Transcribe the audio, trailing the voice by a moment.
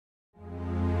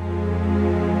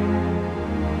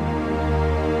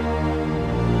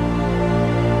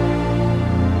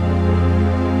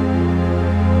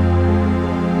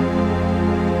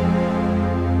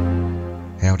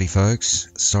folks,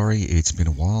 sorry it's been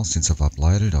a while since I've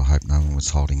uploaded. I hope no one was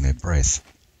holding their breath.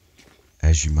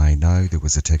 As you may know, there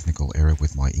was a technical error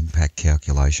with my impact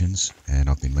calculations, and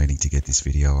I've been meaning to get this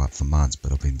video up for months,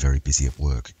 but I've been very busy at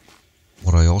work.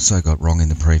 What I also got wrong in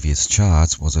the previous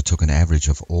charts was I took an average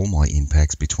of all my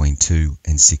impacts between 2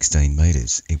 and 16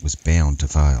 meters. It was bound to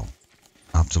fail.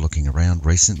 After looking around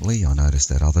recently, I noticed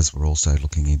that others were also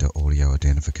looking into audio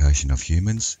identification of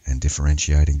humans and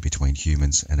differentiating between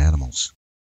humans and animals.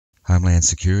 Homeland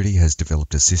Security has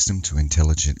developed a system to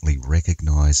intelligently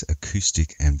recognize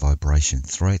acoustic and vibration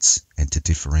threats and to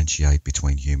differentiate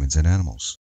between humans and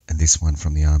animals. And this one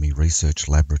from the Army Research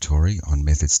Laboratory on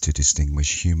methods to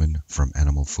distinguish human from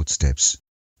animal footsteps.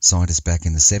 Scientists back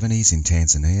in the 70s in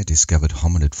Tanzania discovered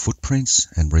hominid footprints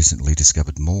and recently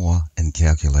discovered more and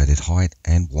calculated height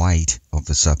and weight of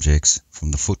the subjects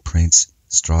from the footprints,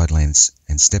 stride lengths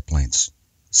and step lengths.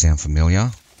 Sound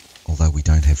familiar? Although we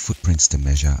don't have footprints to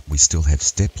measure, we still have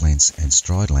step lengths and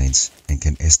stride lengths and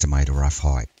can estimate a rough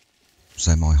height.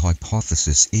 So my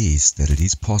hypothesis is that it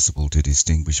is possible to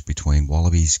distinguish between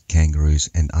wallabies,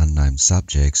 kangaroos and unknown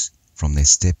subjects from their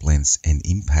step lengths and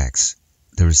impacts.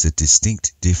 There is a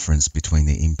distinct difference between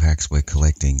the impacts we're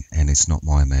collecting, and it's not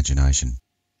my imagination.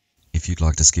 If you'd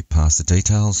like to skip past the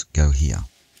details, go here.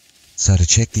 So to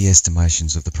check the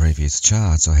estimations of the previous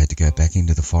charts, I had to go back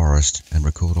into the forest and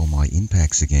record all my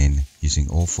impacts again using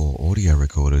all 4 audio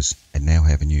recorders, and now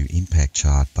have a new impact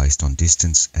chart based on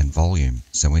distance and volume.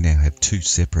 So we now have 2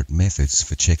 separate methods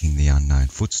for checking the unknown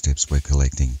footsteps we're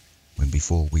collecting, when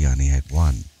before we only had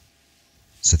one.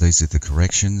 So these are the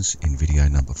corrections. In video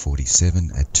number 47,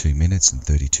 at 2 minutes and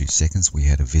 32 seconds, we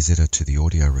had a visitor to the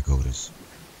audio recorders.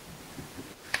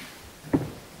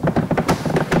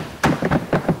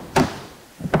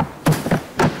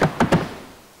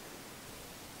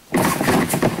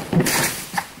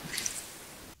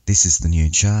 This is the new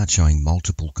chart showing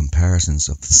multiple comparisons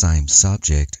of the same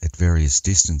subject at various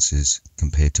distances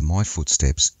compared to my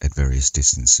footsteps at various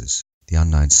distances. The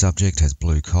unknown subject has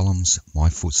blue columns, my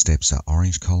footsteps are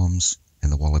orange columns, and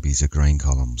the wallabies are green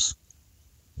columns.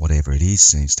 Whatever it is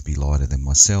seems to be lighter than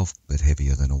myself, but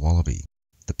heavier than a wallaby.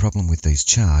 The problem with these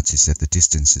charts is that the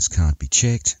distances can't be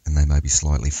checked, and they may be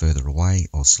slightly further away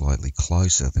or slightly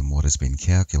closer than what has been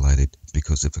calculated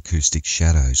because of acoustic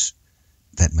shadows.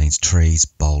 That means trees,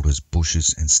 boulders,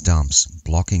 bushes and stumps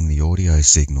blocking the audio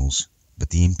signals, but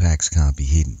the impacts can't be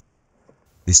hidden.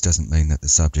 This doesn't mean that the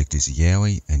subject is a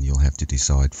yowie, and you'll have to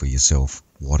decide for yourself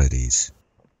what it is.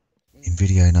 In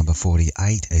video number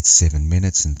 48 at 7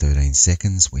 minutes and 13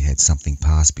 seconds, we had something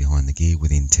pass behind the gear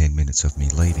within 10 minutes of me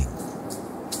leaving.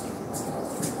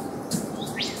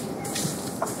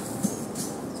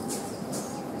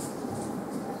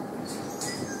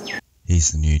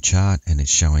 Here's the new chart, and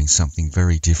it's showing something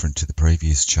very different to the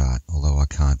previous chart. Although I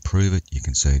can't prove it, you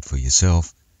can see it for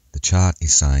yourself. The chart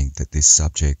is saying that this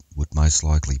subject would most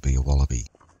likely be a wallaby.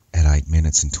 At 8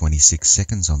 minutes and 26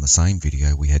 seconds on the same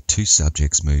video, we had 2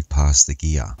 subjects move past the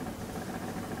gear.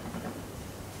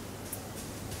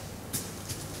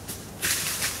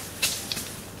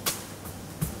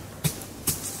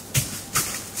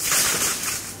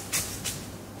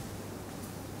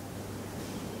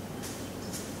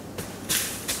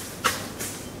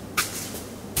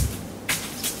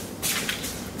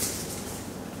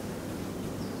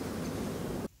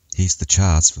 Here's the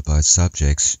charts for both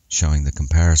subjects showing the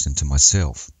comparison to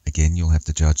myself. Again, you'll have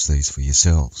to judge these for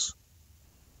yourselves.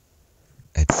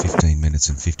 At 15 minutes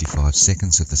and 55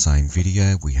 seconds of the same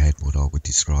video, we had what I would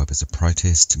describe as a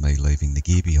protest to me leaving the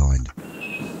gear behind.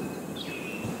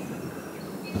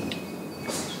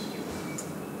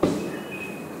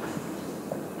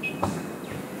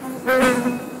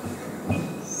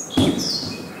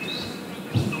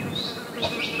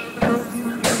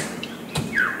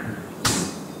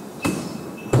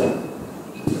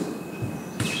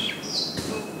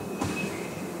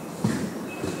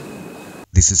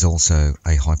 This is also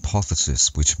a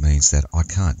hypothesis, which means that I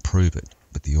can't prove it,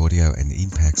 but the audio and the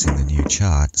impacts in the new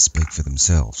chart speak for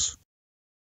themselves.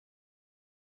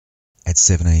 At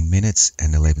 17 minutes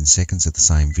and 11 seconds of the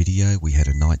same video, we had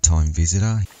a nighttime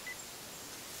visitor.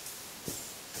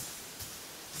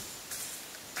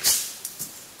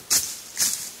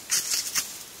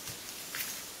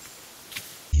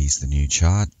 Here's the new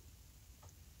chart.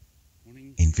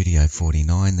 In video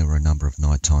 49, there were a number of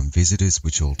nighttime visitors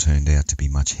which all turned out to be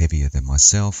much heavier than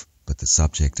myself, but the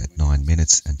subject at 9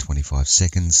 minutes and 25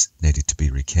 seconds needed to be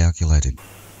recalculated.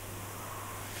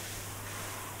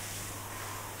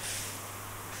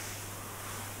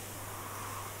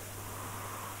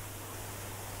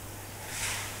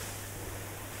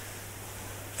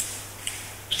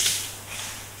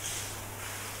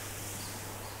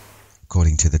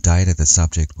 According to the data, the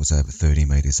subject was over 30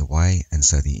 metres away, and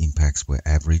so the impacts were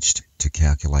averaged to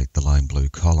calculate the lone blue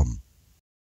column.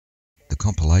 The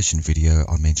compilation video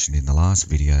I mentioned in the last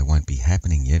video won't be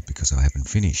happening yet because I haven't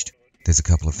finished. There's a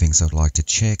couple of things I'd like to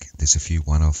check, there's a few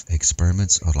one-off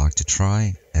experiments I'd like to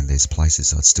try, and there's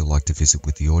places I'd still like to visit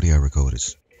with the audio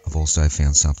recorders. I've also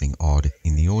found something odd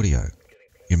in the audio.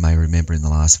 You may remember in the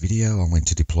last video I went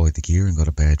to deploy the gear and got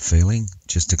a bad feeling.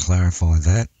 Just to clarify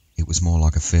that, it was more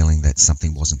like a feeling that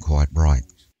something wasn't quite right.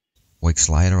 Weeks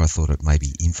later I thought it may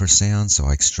be infrasound, so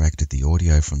I extracted the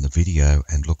audio from the video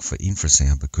and looked for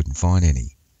infrasound but couldn't find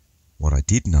any. What I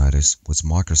did notice was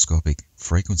microscopic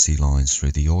frequency lines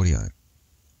through the audio.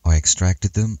 I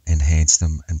extracted them, enhanced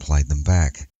them and played them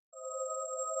back.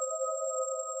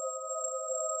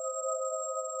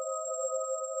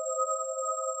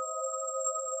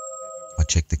 I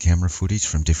checked the camera footage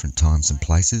from different times and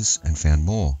places and found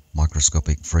more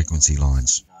microscopic frequency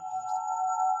lines.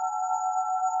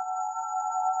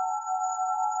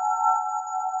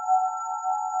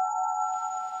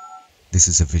 This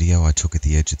is a video I took at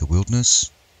the edge of the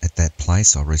wilderness. At that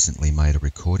place I recently made a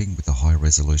recording with a high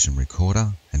resolution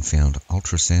recorder and found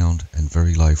ultrasound and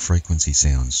very low frequency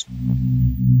sounds.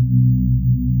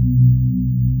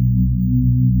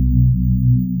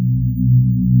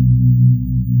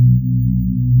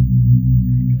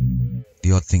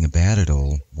 The odd thing about it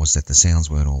all was that the sounds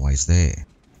weren't always there.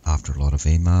 After a lot of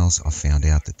emails, I found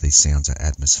out that these sounds are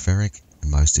atmospheric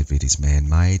and most of it is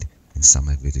man-made and some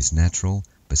of it is natural,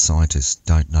 but scientists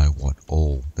don't know what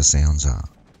all the sounds are.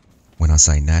 When I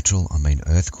say natural, I mean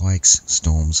earthquakes,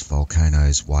 storms,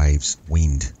 volcanoes, waves,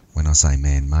 wind. When I say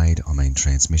man-made, I mean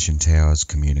transmission towers,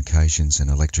 communications and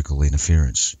electrical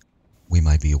interference. We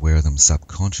may be aware of them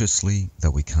subconsciously,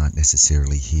 though we can't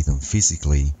necessarily hear them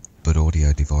physically, but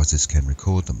audio devices can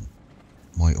record them.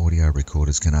 My audio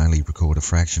recorders can only record a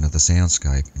fraction of the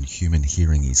soundscape and human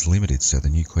hearing is limited, so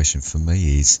the new question for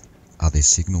me is, are there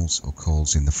signals or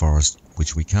calls in the forest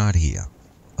which we can't hear?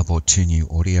 I bought 2 new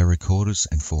audio recorders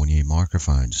and 4 new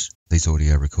microphones. These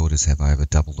audio recorders have over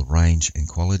double the range and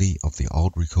quality of the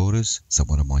old recorders, so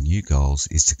one of my new goals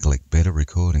is to collect better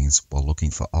recordings while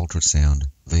looking for ultrasound,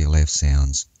 VLF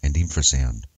sounds and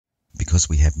infrasound. Because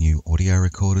we have new audio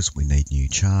recorders, we need new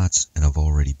charts, and I've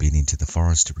already been into the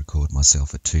forest to record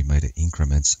myself at 2 metre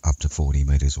increments up to 40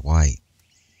 metres away.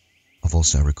 I've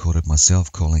also recorded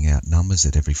myself calling out numbers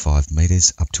at every 5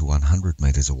 metres up to 100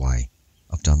 metres away.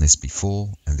 I've done this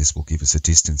before, and this will give us a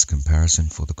distance comparison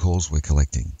for the calls we're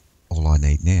collecting. All I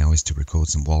need now is to record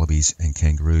some wallabies and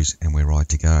kangaroos and we're right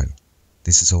to go.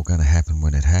 This is all going to happen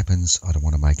when it happens. I don't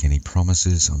want to make any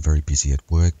promises. I'm very busy at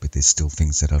work, but there's still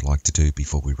things that I'd like to do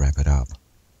before we wrap it up.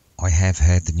 I have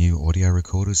had the new audio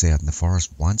recorders out in the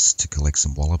forest once to collect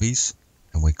some wallabies,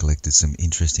 and we collected some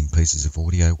interesting pieces of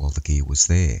audio while the gear was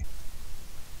there.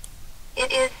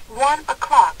 It is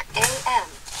 1:00 a.m.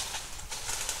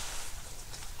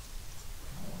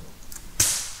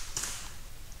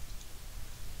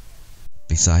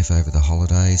 Be safe over the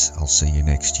holidays. I'll see you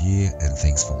next year, and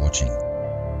thanks for watching.